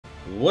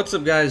What's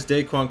up, guys?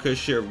 Daquan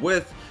Kush here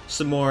with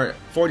some more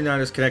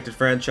 49ers Connected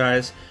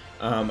franchise.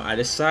 I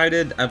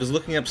was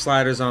looking up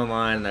sliders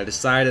online, and I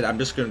decided I'm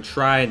just going to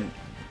try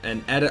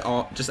and edit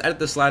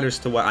the sliders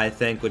to what I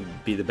think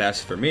would be the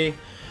best for me.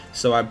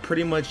 So I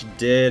pretty much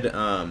did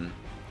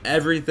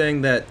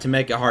everything to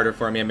make it harder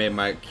for me. I made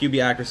my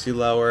QB accuracy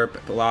lower,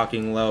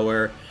 blocking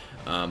lower,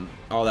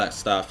 all that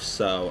stuff.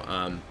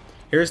 So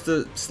here's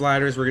the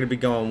sliders we're going to be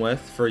going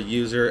with for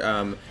user.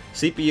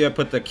 CPU, I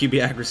put the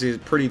QB accuracy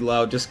pretty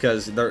low just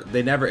because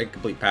they never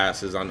incomplete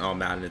passes on all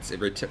Madden. It's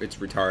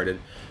retarded.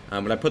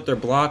 But I put their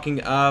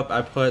blocking up.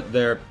 I put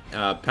their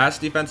pass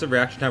defensive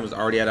reaction time was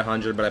already at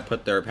 100, but I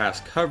put their pass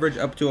coverage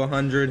up to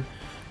 100.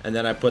 And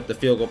then I put the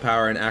field goal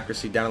power and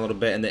accuracy down a little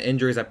bit. And the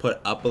injuries I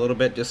put up a little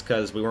bit just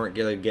because we weren't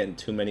really getting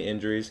too many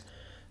injuries.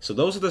 So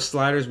those are the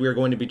sliders we are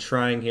going to be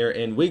trying here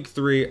in week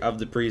 3 of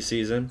the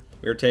preseason.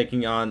 We are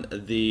taking on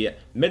the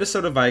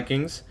Minnesota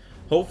Vikings.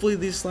 Hopefully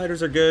these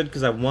sliders are good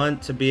because I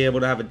want to be able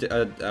to have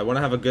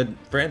a good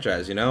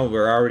franchise. You know,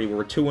 we're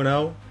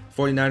 2-0.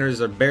 49ers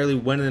are barely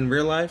winning in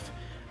real life.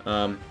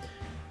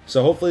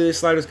 So hopefully these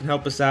sliders can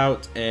help us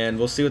out, and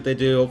we'll see what they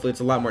do. Hopefully it's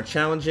a lot more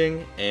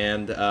challenging,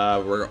 and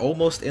we're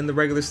almost in the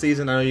regular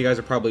season. I know you guys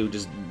are probably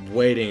just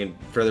waiting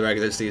for the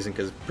regular season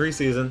because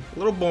preseason a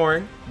little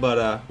boring,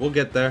 but we'll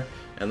get there,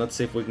 and let's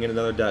see if we can get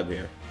another dub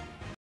here.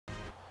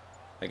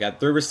 I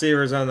got 3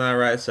 receivers on that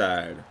right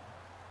side.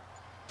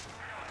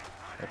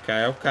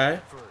 Okay.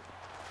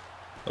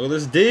 Look at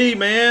this D,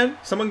 man.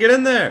 Someone get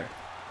in there.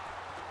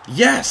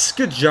 Yes,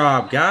 good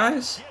job,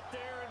 guys.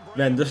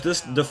 Man, this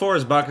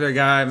DeForest Buckner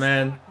guy,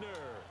 man,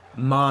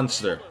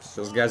 monster.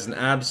 This guy's an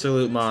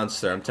absolute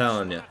monster, I'm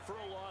telling you.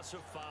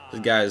 This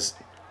guy's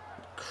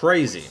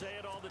crazy.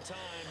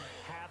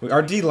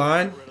 Our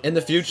D-line in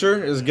the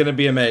future is going to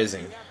be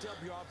amazing.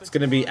 It's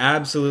going to be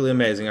absolutely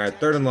amazing. All right,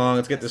 3rd and long.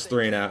 Let's get this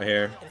 3 and out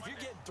here.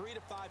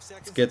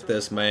 Let's get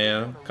this,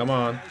 man. Come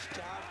on.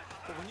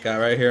 Got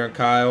right here on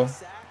Kyle.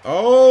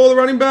 Oh, the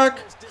running back.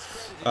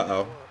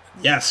 Uh-oh.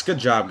 Yes, good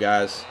job,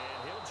 guys.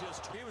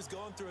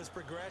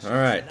 All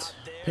right.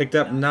 Picked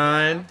up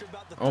 9.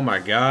 Oh, my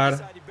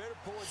God.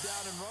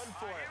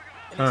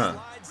 Huh.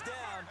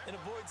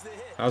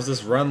 How's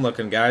this run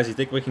looking, guys? You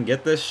think we can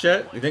get this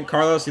shit? You think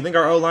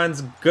our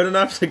O-line's good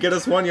enough to get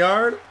us 1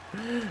 yard?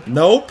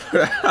 Nope.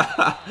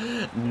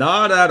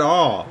 Not at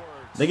all.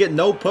 They get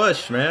no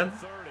push, man.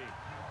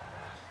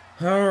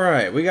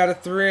 Alright, we got a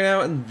 3 and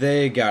out, and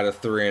they got a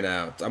 3 and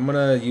out. I'm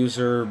going to use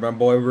my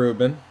boy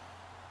Ruben.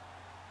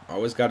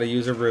 Always got to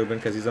use Ruben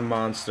because he's a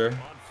monster.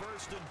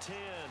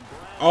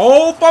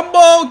 Oh,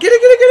 fumble! Get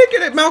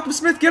it! Malcolm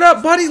Smith, get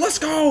up, buddy! Let's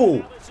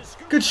go!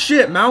 Good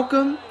shit,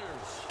 Malcolm.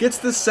 Gets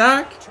the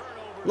sack.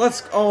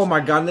 Oh my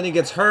God, and then he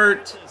gets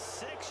hurt.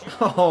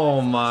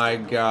 Oh my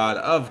God,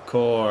 of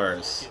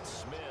course.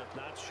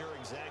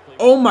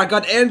 Oh my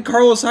God, and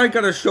Carlos Hyde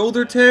got a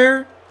shoulder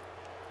tear?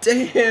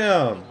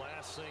 Damn!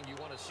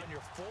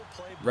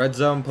 Red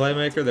zone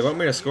playmaker. They want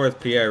me to score with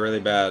Pierre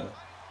really bad.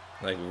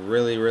 Like,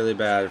 really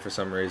bad for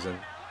some reason.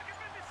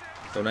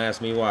 Don't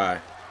ask me why.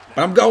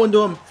 But I'm going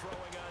to him.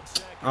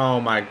 Oh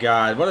my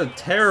God. What a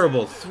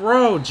terrible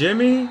throw,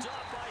 Jimmy.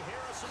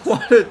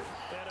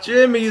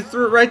 Jimmy, you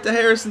threw it right to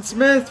Harrison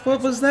Smith.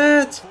 What was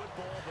that?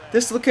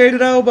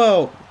 Dislocated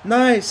elbow.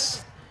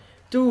 Nice.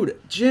 Dude,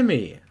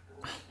 Jimmy.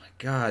 Oh my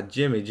God.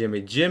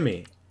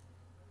 Jimmy.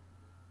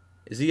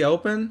 Is he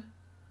open?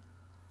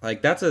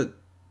 Like, that's a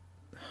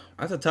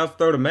tough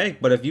throw to make,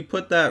 but if you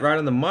put that right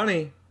on the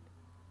money,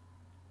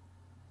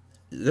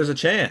 there's a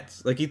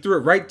chance. Like, he threw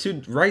it right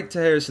to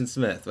Harrison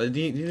Smith. Like,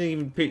 he didn't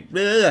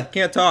even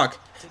can't talk.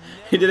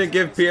 He didn't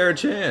give Pierre a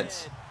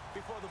chance.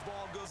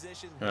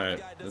 All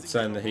right, let's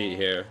send the heat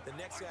here.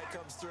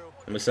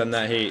 Let me send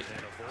that heat.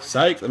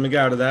 Psych. Let me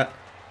get out of that.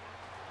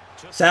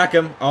 Sack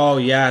him. Oh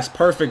yes,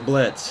 perfect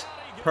blitz.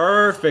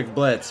 Perfect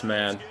blitz,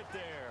 man.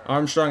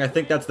 Armstrong, I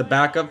think that's the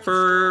backup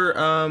for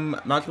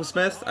Malcolm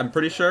Smith. I'm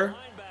pretty sure.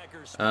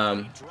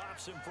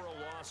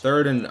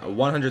 3rd and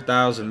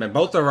 100,000, man.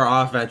 Both of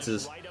our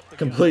offenses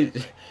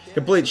complete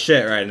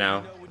shit right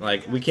now.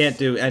 Like, we can't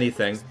do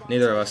anything.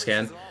 Neither of us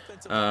can.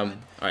 All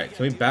right,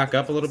 can we back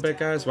up a little bit,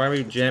 guys? Why are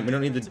we jam? We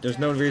don't need to. There's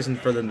no reason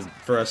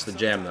for us to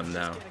jam them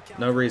now.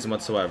 No reason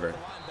whatsoever.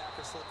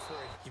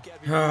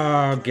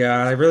 Oh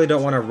God, I really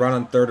don't want to run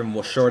on 3rd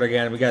and short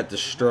again. We got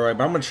destroyed,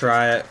 but I'm gonna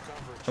try it.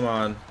 Come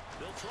on.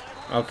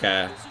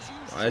 Okay,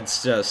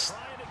 it's just.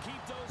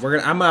 I'm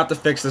gonna have to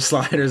fix the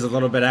sliders a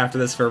little bit after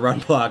this for run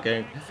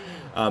blocking.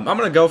 I'm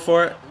gonna go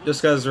for it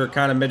just because we're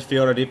kind of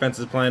midfield. Our defense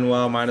is playing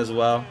well, mine as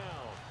well.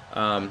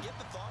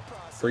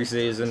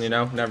 Preseason, you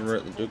know,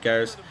 who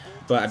cares?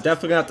 But I'm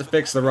definitely gonna have to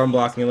fix the run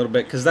blocking a little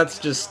bit because that's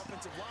just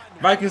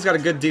Vikings got a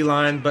good D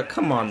line, but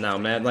come on now,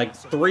 man. Like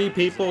 3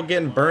 people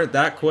getting burnt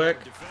that quick,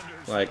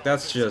 like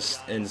that's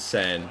just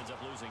insane.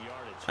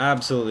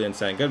 Absolutely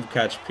insane. Good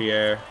catch,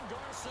 Pierre.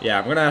 Yeah,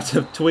 I'm gonna have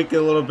to tweak it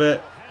a little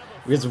bit.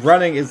 Because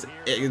running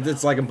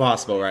it's like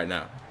impossible right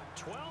now.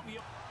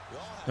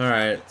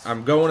 Alright,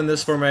 I'm going in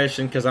this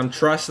formation because I'm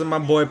trusting my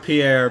boy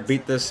Pierre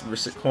beat this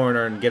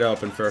corner and get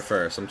open for a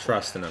first. I'm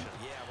trusting him.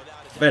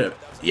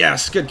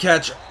 Yes, good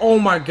catch. Oh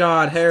my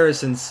God,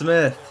 Harrison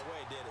Smith.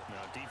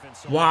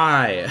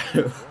 Why?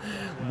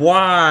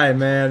 Why,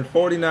 man?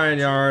 49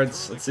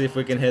 yards. Let's see if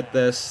we can hit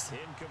this.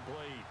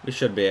 We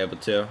should be able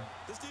to.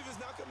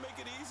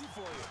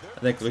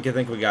 I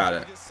think we got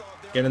it.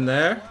 Get in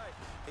there.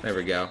 There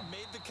we go.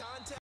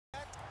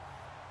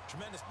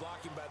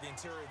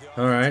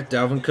 All right,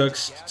 Dalvin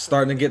Cook's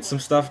starting to get some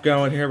stuff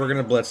going here. We're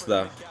gonna blitz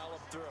though.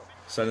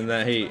 Sending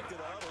that heat.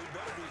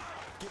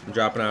 I'm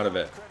dropping out of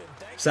it.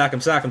 Sack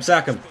him, sack him,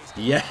 sack him.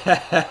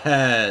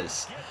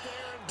 Yes!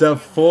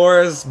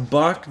 DeForest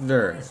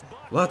Buckner.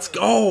 Let's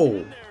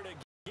go!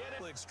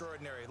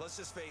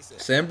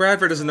 Sam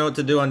Bradford doesn't know what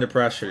to do under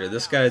pressure.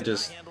 This guy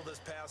just...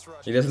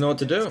 he doesn't know what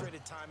to do.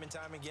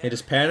 He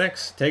just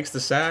panics, takes the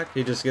sack.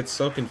 He just gets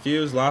so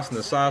confused, lost in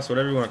the sauce,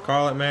 whatever you want to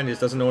call it, man. He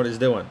just doesn't know what he's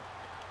doing.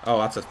 Oh,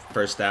 that's a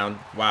first down.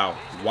 Wow,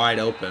 wide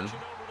open.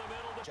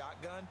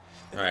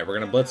 Alright, we're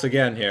going to blitz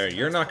again here.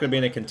 You're not going to be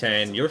in a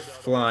contain. You're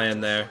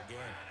flying there.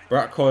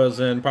 Brock Coyle's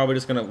in. Probably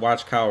just going to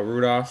watch Kyle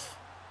Rudolph.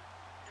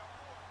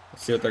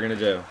 Let's see what they're going to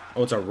do.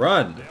 Oh, it's a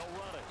run.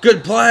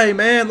 Good play,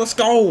 man. Let's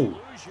go.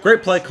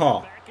 Great play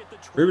call.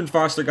 Reuben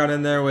Foster got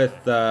in there with,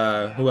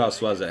 who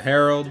else was it?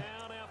 Harold.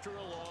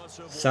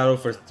 Saddle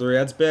for 3.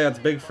 That's big. That's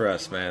big for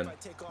us, man.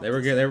 They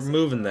were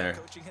moving there.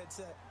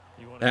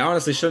 They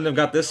honestly shouldn't have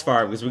got this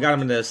far because we got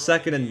them into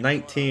 2nd and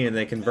 19 and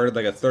they converted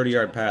like a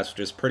 30-yard pass, which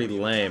is pretty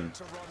lame.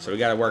 So we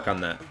got to work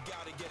on that.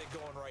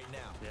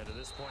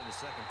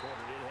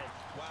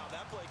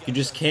 You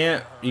just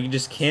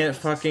can't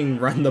fucking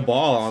run the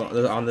ball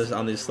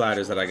on these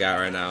sliders that I got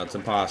right now. It's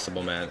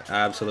impossible, man.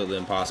 Absolutely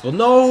impossible.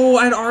 No,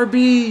 I had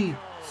RB.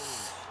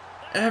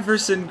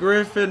 Everson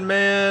Griffin,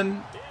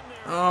 man.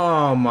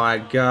 Oh my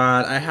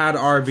God, I had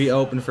RB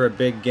open for a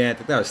big Gant. I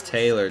think that was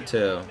Taylor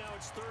too.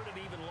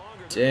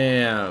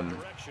 Damn.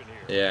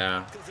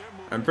 Yeah,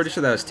 I'm pretty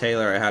sure that was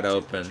Taylor I had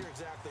open.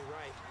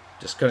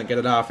 Just couldn't get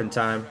it off in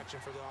time.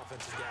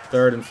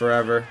 3rd and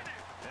forever.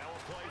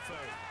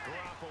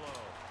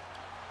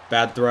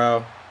 Bad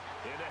throw.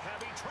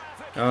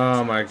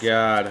 Oh my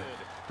God.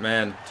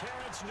 Man.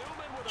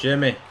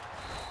 Jimmy.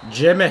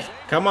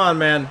 Come on,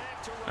 man.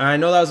 I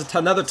know that was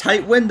another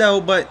tight window,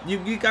 but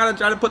you gotta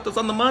try to put this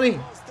on the money.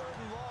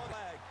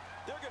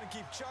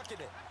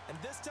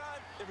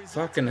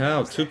 Fucking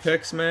hell. 2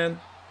 picks, man.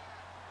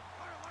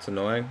 It's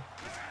annoying.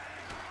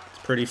 It's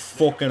pretty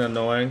fucking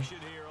annoying.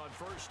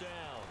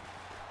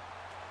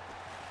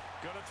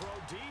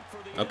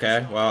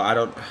 Okay, well, I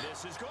don't...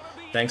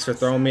 Thanks for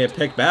throwing me a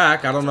pick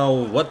back. I don't know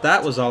what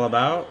that was all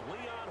about.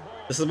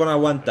 This is what I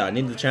want, though. I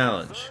need the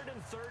challenge.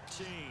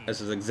 This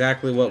is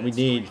exactly what we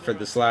need for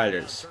the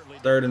sliders.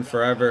 3rd and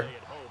forever.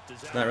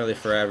 Not really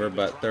forever,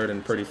 but 3rd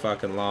and pretty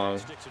fucking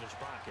long.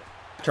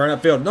 Turn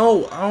upfield.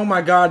 No! Oh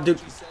my God, dude.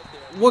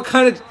 What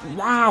kind of...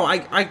 Wow,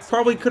 I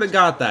probably could have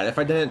got that if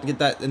I didn't get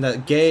that in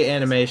that gay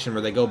animation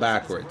where they go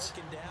backwards.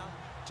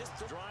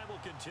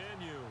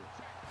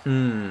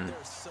 I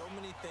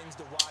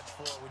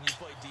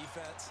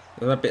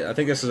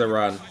think this is a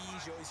run.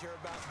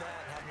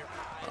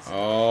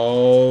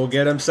 Oh,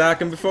 get him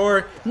sacking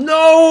before.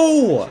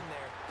 No!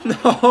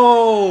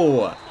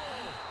 No!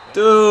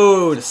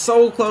 Dude,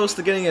 so close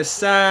to getting a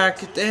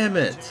sack. Damn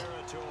it.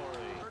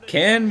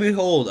 Can we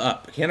hold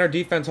up? Can our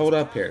defense hold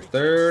up here?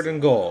 3rd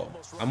and goal.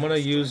 I'm going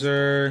to use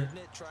her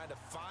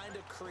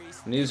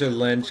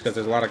Lynch because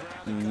there's a lot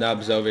of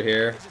nubs over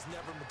here.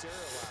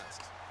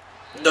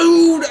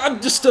 Dude, I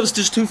was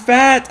just too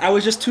fat. I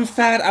was just too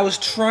fat. I was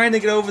trying to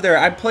get over there.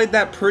 I played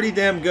that pretty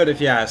damn good, if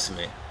you ask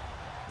me.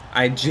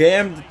 I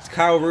jammed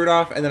Kyle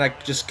Rudolph, and then I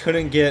just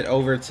couldn't get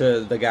over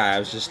to the guy. I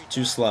was just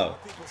too slow.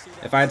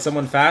 If I had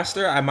someone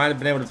faster, I might have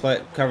been able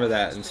to cover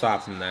that and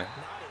stop him there.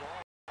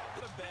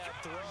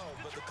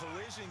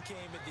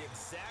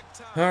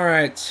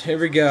 Alright, here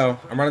we go.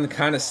 I'm running the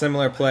kind of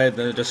similar play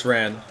that I just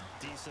ran.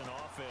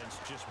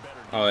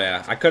 Oh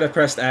yeah, I could have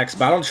pressed X,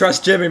 but I don't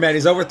trust Jimmy, man.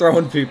 He's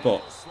overthrowing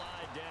people.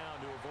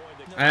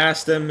 I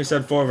asked him, he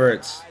said 4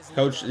 verts.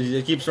 Coach,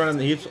 he keeps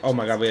running, oh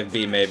my God, we have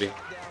B maybe.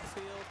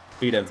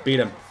 Beat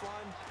him.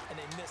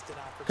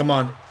 Come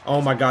on.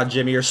 Oh my God,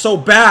 Jimmy, you're so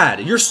bad.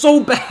 You're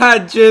so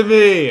bad,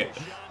 Jimmy.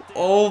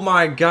 Oh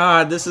my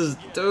God, this is,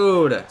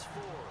 dude.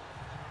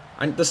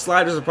 The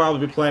sliders will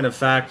probably be playing a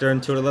factor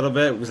into it a little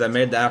bit because I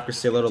made the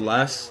accuracy a little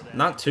less.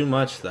 Not too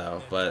much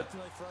though, but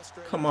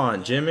come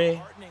on,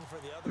 Jimmy.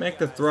 Make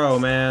the throw,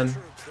 man.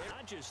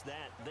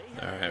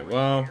 Alright,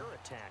 well,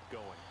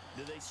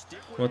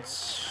 what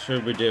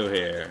should we do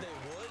here?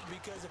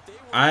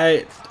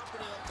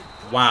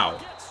 Wow.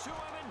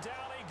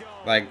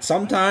 Like,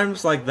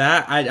 sometimes like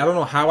that, I don't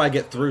know how I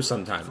get through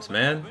sometimes,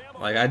 man.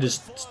 Like, I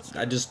just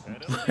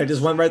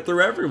went right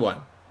through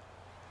everyone.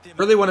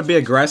 Really want to be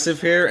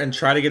aggressive here and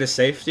try to get a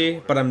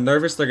safety, but I'm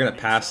nervous they're going to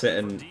pass it,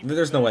 and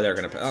there's no way they're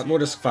going to. We'll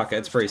just fuck it.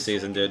 It's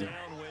preseason, dude.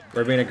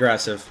 We're being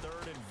aggressive.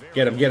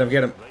 Get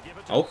him.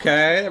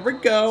 Okay, there we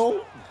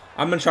go.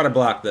 I'm going to try to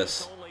block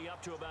this.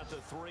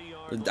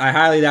 I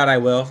highly doubt I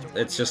will.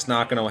 It's just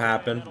not going to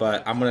happen,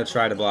 but I'm going to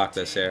try to block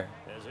this here.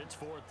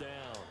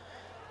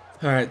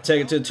 Alright, take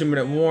it to a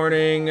 2-minute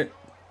warning.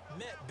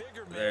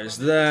 There's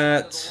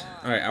that.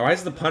 Alright, why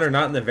is the punter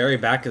not in the very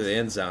back of the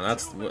end zone? I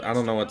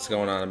don't know what's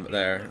going on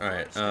there.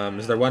 Alright,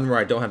 is there one where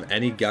I don't have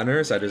any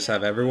gunners? I just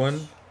have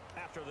everyone?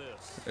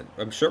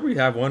 I'm sure we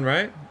have one,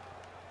 right?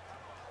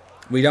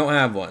 We don't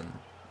have one.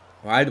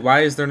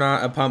 Why is there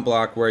not a punt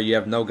block where you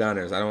have no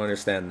gunners? I don't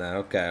understand that.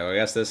 Okay, well, I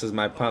guess this is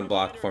my punt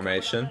block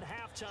formation.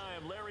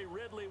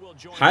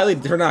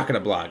 They're not going to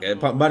block it.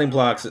 Bunting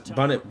blocks.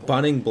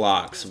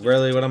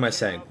 Really, what am I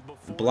saying?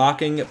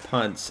 Blocking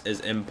punts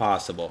is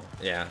impossible.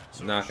 Yeah,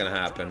 not going to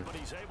happen.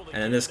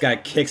 And then this guy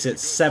kicks it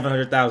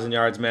 700,000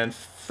 yards, man.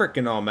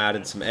 Freaking all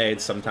Madden some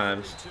aids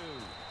sometimes.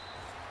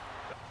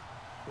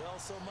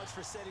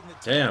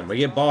 Damn, we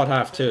get ball at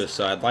half too,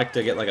 so I'd like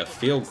to get like a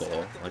field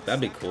goal. Like,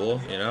 that'd be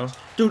cool, you know?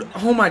 Dude,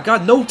 oh my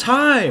god, no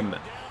time!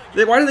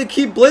 Why do they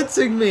keep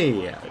blitzing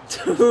me?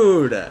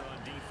 Dude! I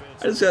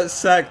just got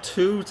sacked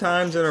 2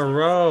 times in a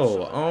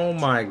row. Oh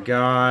my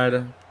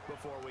god.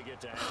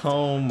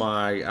 Oh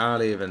my, I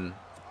don't even...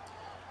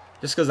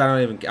 Just because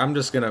I'm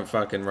just gonna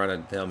fucking run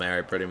a Hail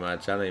Mary pretty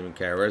much. I don't even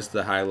care. Where's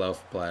the high-low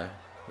play?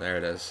 There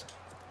it is.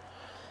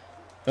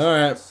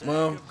 Alright,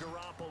 well...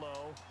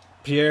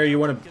 Pierre, you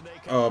want to...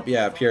 Oh,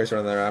 yeah, Pierre's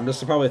running there. I'm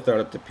just probably throw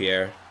it up to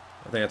Pierre.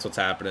 I think that's what's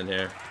happening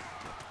here.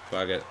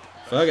 Fuck it.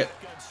 Fuck it.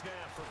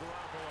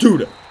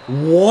 Dude,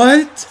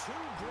 what?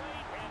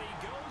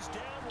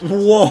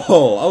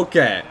 Whoa,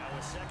 okay.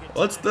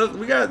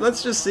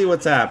 Let's just see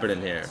what's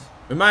happening here.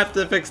 We might have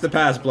to fix the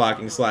pass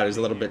blocking sliders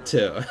a little bit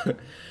too.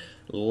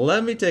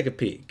 Let me take a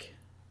peek.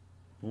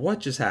 What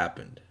just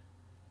happened?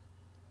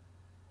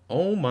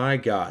 Oh my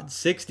god,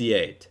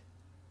 68.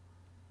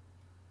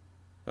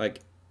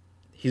 Like...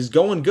 He's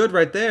going good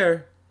right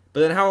there,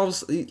 but then how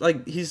else,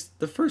 like,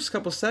 the first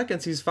couple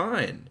seconds, he's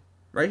fine.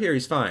 Right here,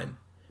 he's fine.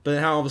 But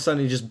then how all of a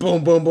sudden he just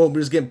boom, boom, boom,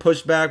 just getting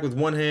pushed back with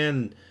one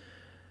hand.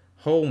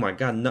 Oh my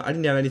god, no, I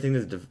didn't have anything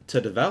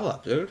to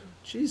develop, dude.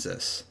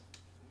 Jesus.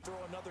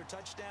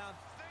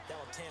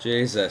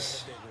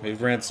 Jesus.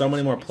 We've ran so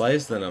many more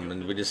plays than him,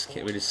 and we just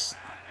 3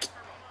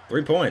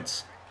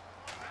 points.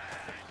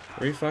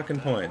 3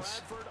 fucking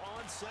points.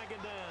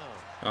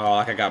 Oh,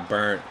 like I got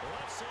burnt.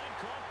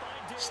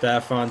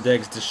 Stephon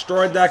Diggs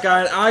destroyed that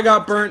guy, and I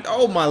got burnt.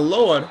 Oh, my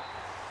lord.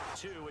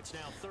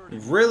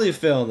 Really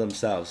feeling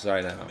themselves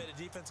right now.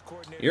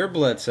 You're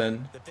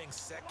blitzing.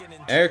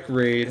 Eric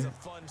Reed.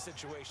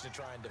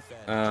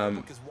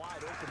 Oh,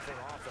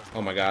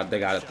 my God. They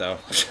got it, though.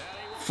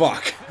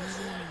 Fuck.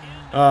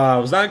 I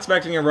was not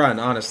expecting a run,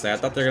 honestly. I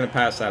thought they were going to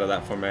pass out of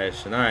that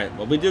formation. All right.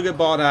 Well, we do get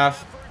ball at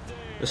half.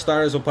 The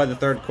starters will play the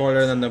 3rd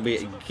quarter, and then they'll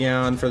be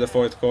gone for the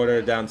 4th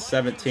quarter, down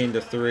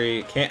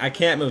 17-3. I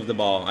can't move the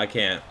ball. I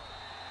can't.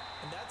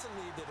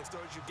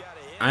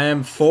 I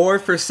am 4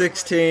 for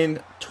 16,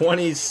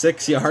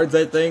 26 yards,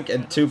 I think,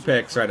 and 2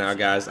 picks right now,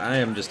 guys. I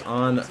am just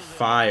on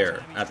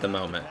fire at the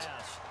moment.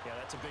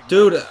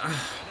 Dude,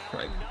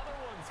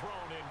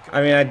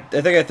 I mean, I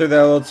think I threw that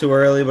a little too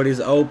early, but he's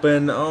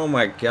open. Oh,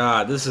 my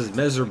God. This is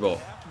miserable.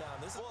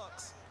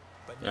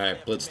 All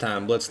right, blitz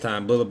time, blitz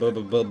time, blitz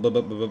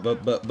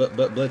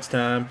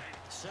time.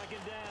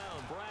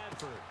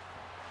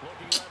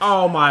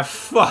 Oh, my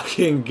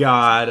fucking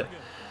God.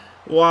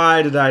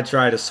 Why did I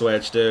try to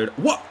switch, dude?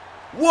 What?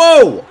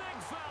 Whoa!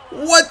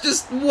 What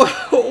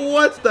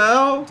what the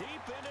hell?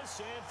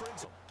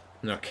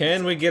 Now,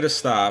 can we get a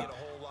stop?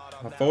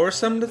 I'll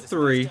force them to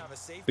 3.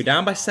 Be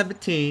down by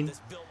 17.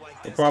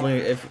 We'll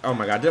probably, oh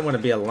my god, I didn't want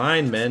to be a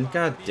lineman.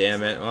 God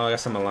damn it. Well, I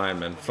guess I'm a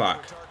lineman.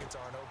 Fuck.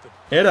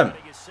 Hit him.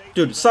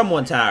 Dude,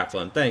 someone tackle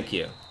him. Thank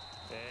you.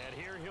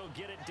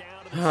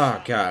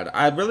 Oh, God.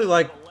 I really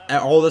like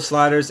all the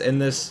sliders in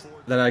this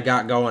that I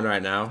got going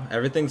right now.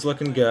 Everything's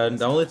looking good.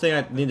 The only thing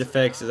I need to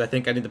fix is I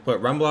think I need to put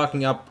run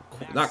blocking up,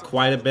 not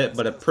quite a bit,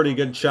 but a pretty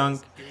good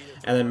chunk,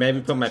 and then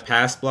maybe put my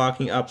pass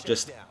blocking up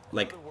just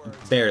like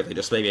barely,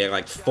 just maybe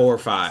like 4 or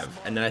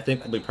 5, and then I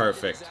think we'll be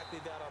perfect.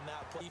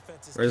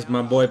 Where's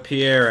my boy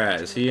Pierre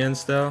at? Is he in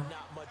still?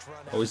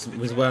 Oh,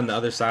 he's way on the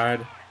other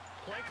side.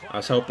 I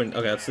was hoping.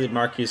 Okay, let's leave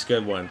Marquise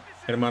Goodwin.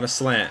 Hit him on a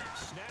slant.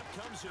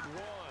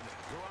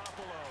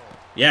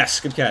 Yes,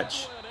 good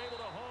catch.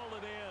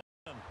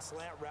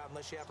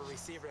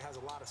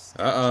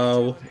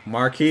 Uh-oh,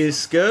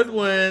 Marquise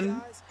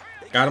Goodwin.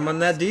 Got him on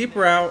that deep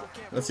route.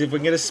 Let's see if we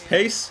can get his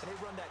pace.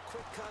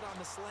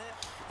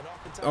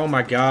 Oh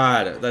my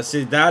god. Let's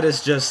see, that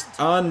is just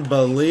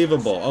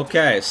unbelievable.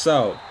 Okay,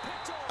 so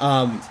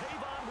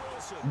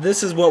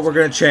this is what we're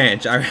gonna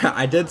change.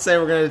 I did say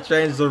we're gonna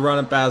change the run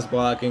and pass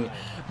blocking,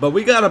 but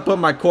we gotta put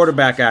my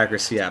quarterback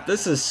accuracy up.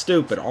 This is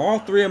stupid. All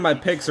 3 of my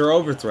picks are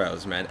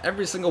overthrows, man.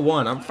 Every single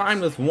one. I'm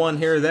fine with 1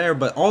 here or there,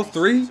 but all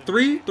 3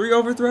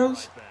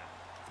 overthrows?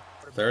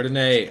 3rd and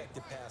 8.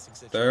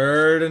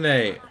 3rd and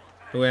 8.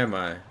 Who am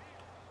I?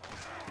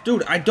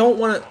 Dude, I don't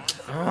want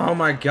to... Oh,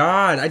 my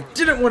God. I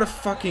didn't want to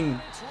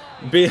fucking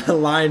be a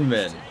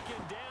lineman.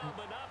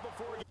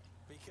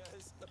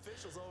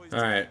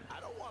 All right.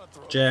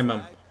 Jam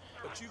them.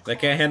 They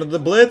can't handle the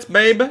blitz,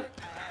 baby.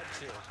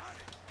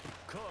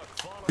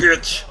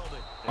 Bitch.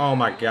 Oh,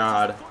 my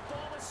God.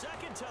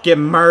 Get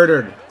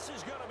murdered.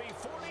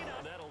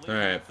 All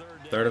right.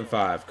 3rd and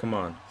 5. Come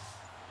on.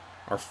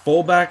 Our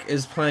fullback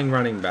is playing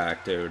running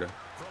back, dude.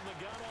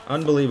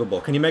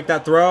 Unbelievable. Can you make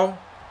that throw?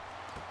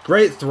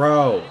 Great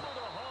throw.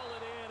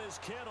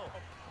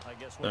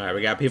 Alright,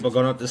 we got people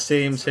going up the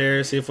seams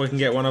here. See if we can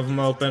get one of them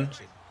open.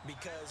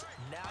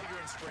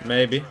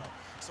 Maybe.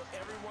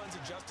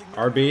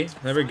 RB.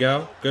 There we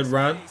go. Good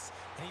run.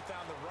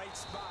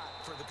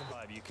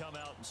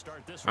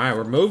 Alright,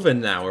 we're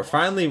moving now.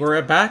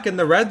 We're back in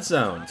the red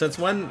zone. Since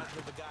when?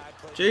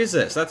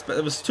 Jesus,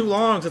 it was too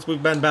long since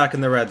we've been back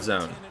in the red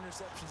zone.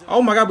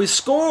 Oh my god, we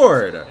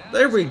scored!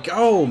 There we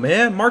go,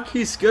 man.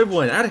 Marquise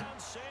Goodwin.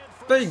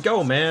 There you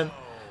go, man.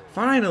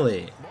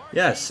 Finally.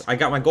 Yes, I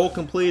got my goal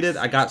completed.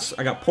 I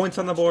got points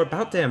on the board.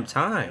 About damn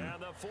time.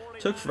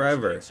 Took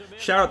forever.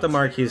 Shout out to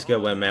Marquise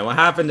Goodwin, man. What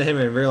happened to him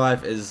in real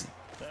life it's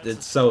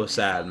so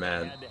sad,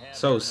 man.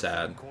 So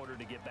sad.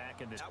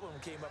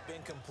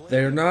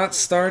 They're not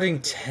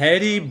starting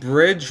Teddy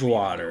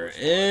Bridgewater.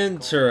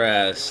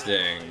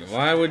 Interesting.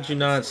 Why would you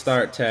not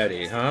start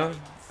Teddy, huh?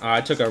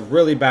 I took a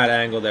really bad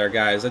angle there,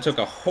 guys. I took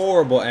a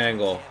horrible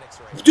angle.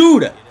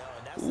 Dude!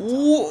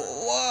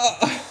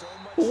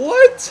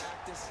 What?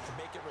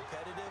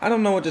 I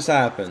don't know what just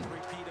happened.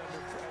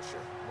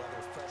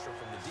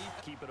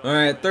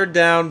 Alright, 3rd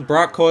down.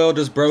 Brock Coyle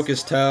just broke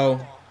his toe.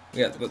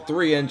 We got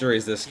 3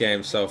 injuries this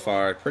game so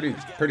far.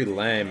 Pretty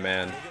lame,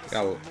 man.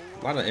 Got a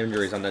lot of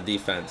injuries on the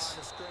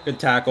defense. Good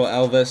tackle,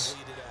 Elvis.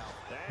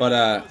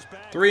 But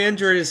 3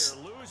 injuries,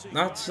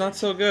 not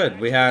so good.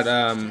 We had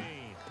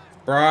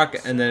Brock,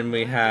 and then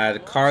we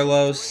had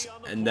Carlos,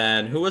 and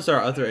then who was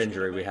our other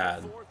injury we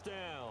had?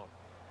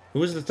 Who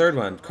was the 3rd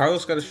one?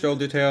 Carlos got a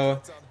shoulder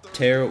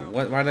tear.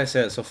 Why did I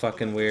say it so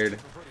fucking weird?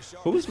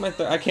 Who was my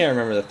 3rd? I can't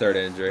remember the 3rd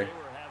injury.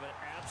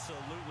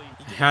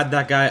 I had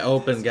that guy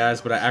open,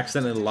 guys, but I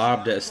accidentally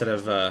lobbed it instead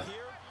of I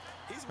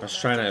was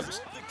trying to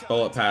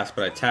bullet pass,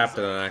 but I tapped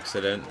it on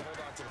accident.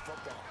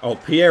 Oh,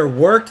 Pierre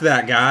worked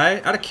that guy.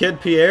 Out of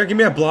kid, Pierre. Give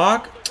me a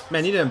block.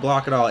 Man, you didn't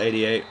block at all,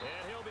 88.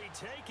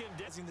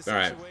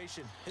 Alright.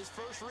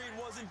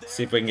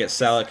 See if we can get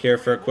Selleck here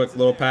for a quick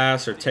little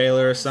pass, or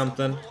Taylor or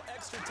something.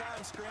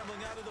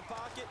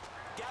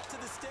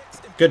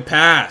 Good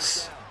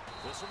pass.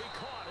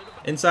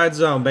 Inside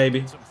zone,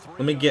 baby.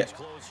 Let me get...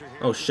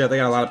 Oh, shit, they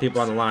got a lot of people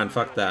on the line.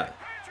 Fuck that.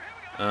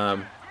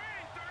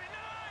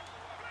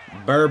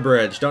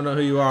 Burbridge. Don't know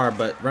who you are,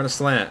 but run a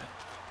slant.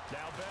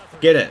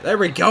 Get it. There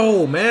we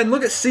go, man.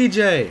 Look at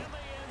CJ.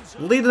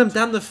 Leading them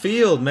down the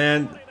field,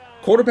 man.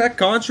 Quarterback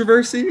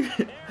controversy?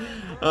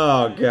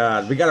 Oh,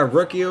 God. We got a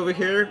rookie over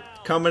here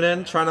coming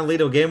in, trying to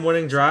lead a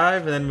game-winning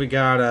drive. And then we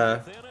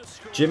got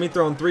Jimmy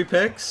throwing 3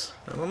 picks.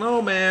 I don't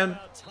know, man.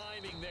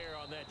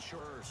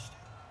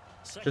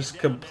 Just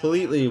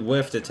completely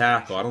whiffed a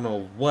tackle. I don't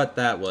know what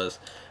that was.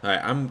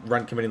 Alright, I'm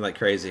run committing like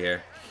crazy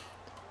here.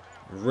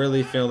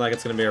 Really feeling like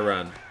it's going to be a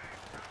run.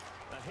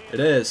 It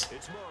is.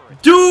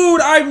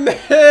 Dude, I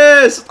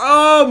missed!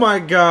 Oh my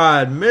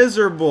god,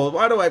 miserable.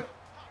 Why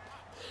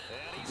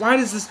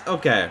does this...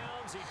 Okay.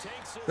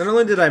 Not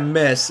only did I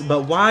miss,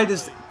 but why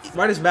does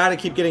Madden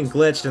keep getting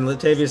glitched and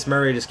Latavius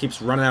Murray just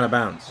keeps running out of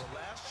bounds?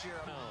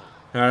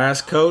 Alright,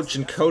 ask Coach,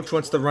 and Coach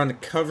wants to run to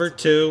cover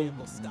 2.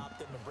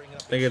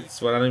 I think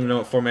it's what I don't even know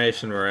what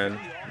formation we're in,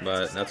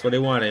 but that's what he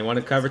wanted. He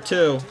wanted cover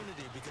 2.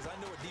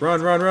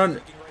 Run, run,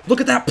 run.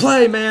 Look at that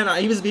play, man.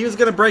 He was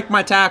gonna break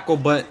my tackle,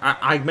 but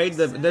I made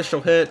the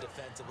initial hit,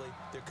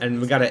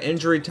 and we got an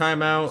injury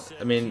timeout.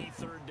 I mean,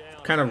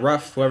 kind of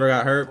rough whoever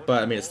got hurt,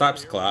 but I mean it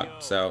stops the clock,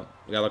 so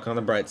we gotta look on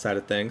the bright side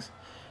of things.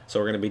 So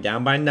we're gonna be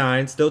down by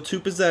 9, still 2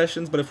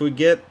 possessions, but if we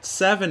get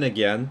 7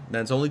 again,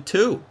 then it's only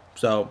 2.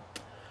 So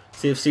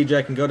see if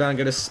CJ can go down and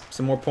get us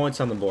some more points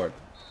on the board.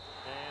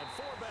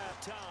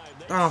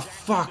 Oh,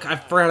 fuck. I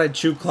forgot I had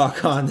chew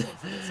clock on.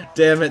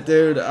 Damn it,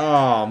 dude.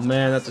 Oh,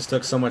 man. That just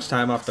took so much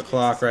time off the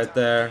clock right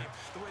there.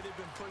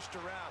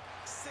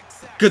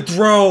 Good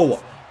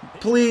throw.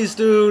 Please,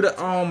 dude.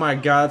 Oh, my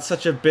God.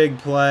 Such a big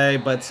play,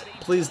 but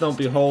please don't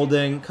be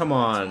holding. Come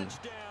on.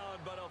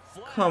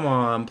 Come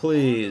on,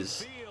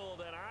 please.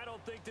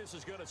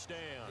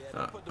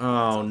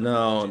 Oh,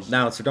 no.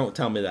 Announcer, don't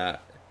tell me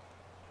that.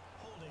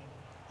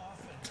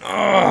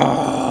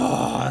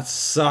 Oh, that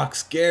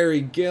sucks.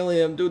 Gary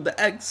Gilliam, dude, the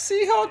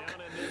ex-Seahawk.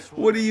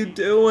 What are you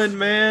doing,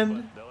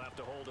 man?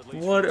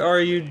 What are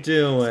you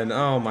doing?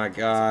 Oh my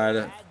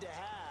god.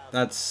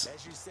 That's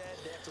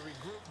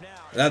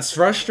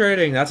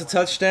frustrating. That's a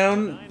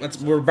touchdown.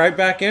 We're right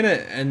back in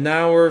it, and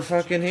now we're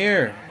fucking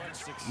here.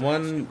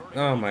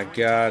 Oh my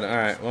god. All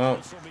right, well.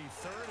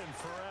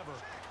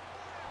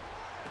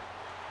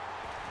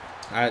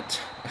 I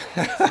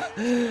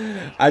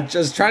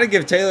just trying to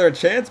give Taylor a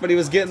chance, but he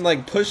was getting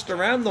like pushed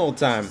around the whole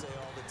time.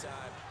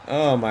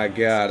 Oh my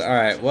god.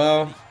 Alright,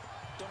 well.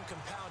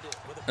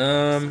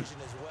 I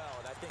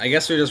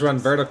guess we just run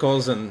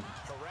verticals and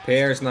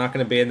Pierre's not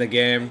going to be in the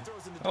game.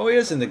 Oh, he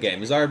is in the game.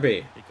 He's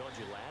RB.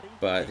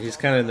 But he's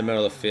kind of in the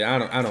middle of the field.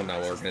 I don't know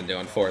what we're going to do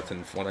on 4th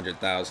and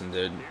 100,000,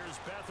 dude.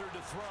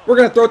 We're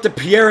going to throw it to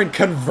Pierre and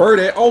convert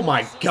it. Oh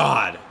my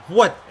god.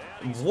 What?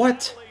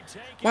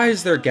 Why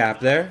is there a gap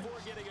there?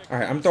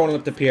 Alright, I'm throwing it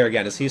up to Pierre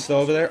again. Is he still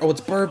over there? Oh, it's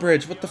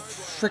Burbridge. What the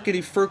frickety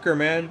frucker,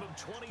 man?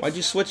 Why'd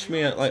you switch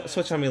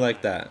on me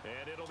like that?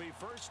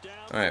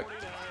 Alright.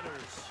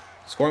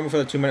 Scoring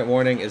before the 2-minute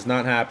warning is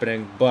not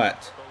happening,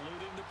 but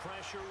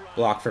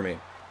block for me.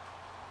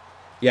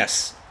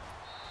 Yes.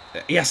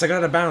 Yes, I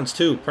got a bounce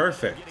too.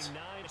 Perfect.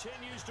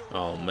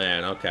 Oh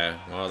man, okay.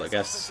 Well, I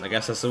guess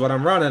this is what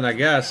I'm running, I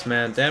guess,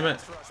 man. Damn it.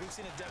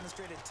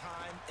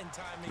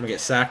 I'm gonna get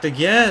sacked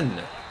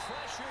again.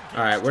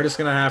 Alright, we're just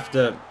gonna have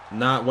to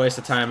not waste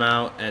a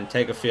timeout and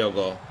take a field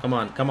goal. Come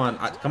on, come on,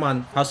 come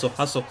on. Hustle,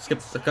 hustle. Skip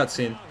the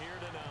cutscene.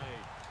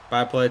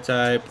 By play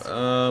type.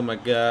 Oh my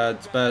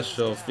god.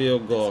 Special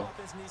field goal.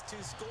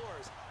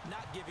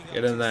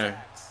 Get in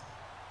there.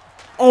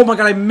 Oh my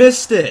god, I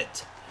missed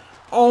it.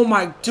 Oh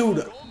my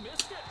dude.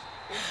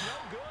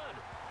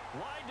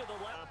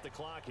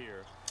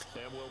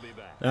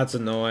 That's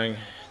annoying.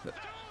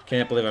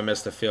 Can't believe I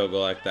missed a field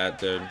goal like that,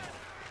 dude.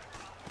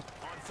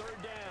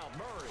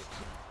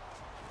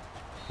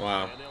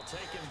 Wow.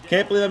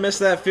 Can't believe I missed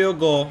that field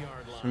goal.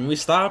 I mean, we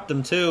stopped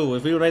him too.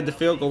 If we made the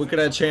field goal, we could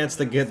have a chance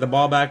to get the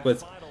ball back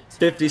with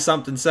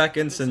 50-something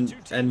seconds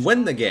and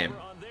win the game.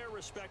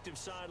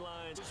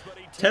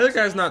 Taylor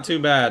guy's not too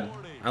bad.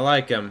 I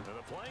like him.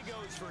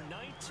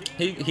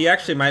 He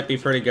actually might be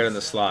pretty good in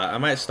the slot. I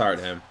might start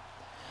him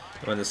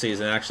when the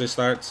season actually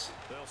starts.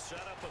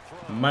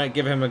 Might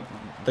give him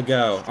the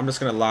go. I'm just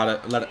gonna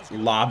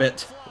lob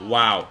it.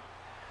 Wow.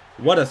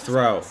 What a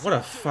throw. What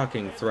a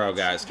fucking throw,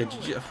 guys.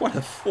 What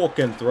a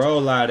fucking throw,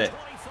 laddie.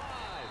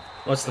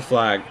 What's the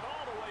flag?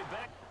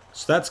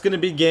 So that's going to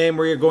be a game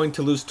where you're going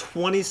to lose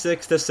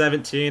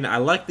 26-17. I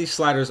like these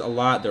sliders a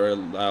lot. They're a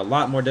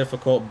lot more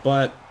difficult,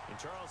 but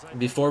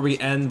before we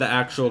end the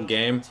actual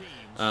game,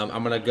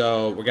 I'm going to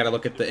go, we got to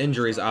look at the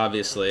injuries,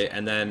 obviously,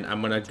 and then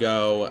I'm going to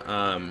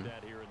go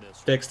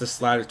fix the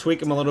sliders, tweak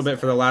them a little bit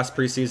for the last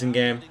preseason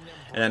game,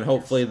 and then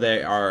hopefully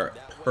they are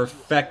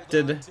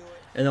perfected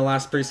in the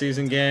last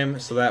preseason game,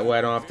 so that way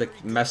I don't have to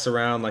mess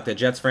around like the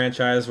Jets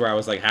franchise where I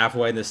was like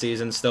halfway in the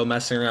season still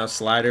messing around with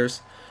sliders.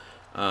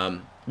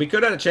 We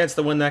could have had a chance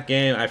to win that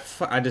game. I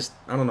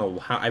don't know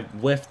how I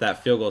whiffed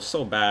that field goal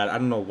so bad. I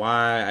don't know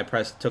why I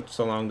took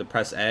so long to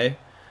press A.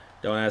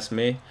 Don't ask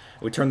me.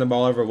 We turned the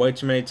ball over way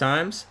too many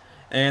times,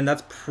 and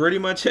that's pretty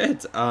much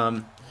it.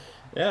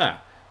 Yeah,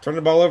 turned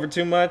the ball over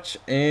too much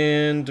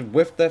and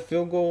whiffed that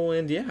field goal,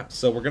 and yeah.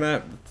 So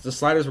the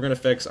sliders we're gonna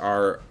fix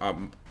are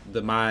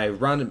my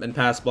run and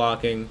pass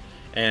blocking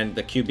and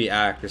the QB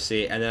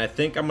accuracy, and then I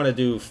think I'm gonna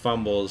do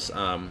fumbles.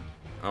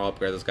 I'll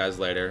upgrade those guys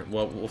later.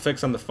 We'll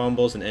fix on the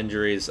fumbles and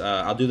injuries.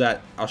 I'll do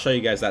that. I'll show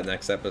you guys that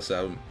next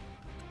episode.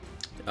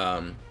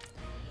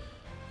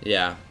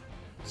 Yeah.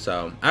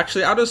 So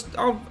actually,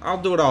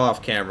 I'll do it all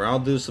off camera. I'll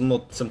do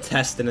some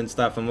testing and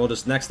stuff,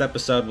 and next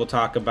episode we'll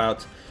talk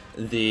about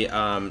the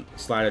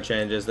slider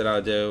changes that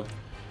I'll do.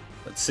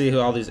 Let's see who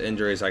all these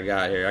injuries I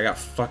got here. I got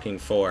fucking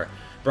 4.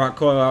 Brock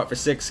Coyle out for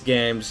 6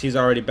 games. He's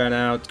already been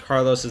out.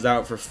 Carlos is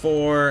out for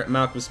 4.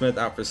 Malcolm Smith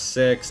out for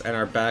 6. And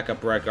our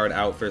backup right guard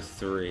out for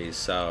 3.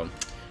 So,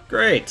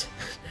 great.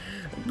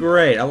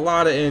 Great. A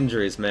lot of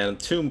injuries, man.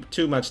 Too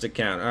much to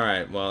count.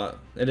 Alright, well,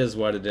 it is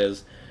what it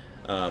is.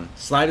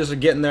 Sliders are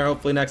getting there.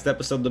 Hopefully next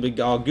episode they'll be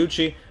all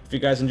Gucci. If you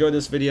guys enjoyed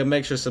this video,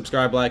 make sure to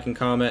subscribe, like, and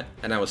comment.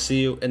 And I will see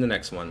you in the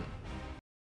next one.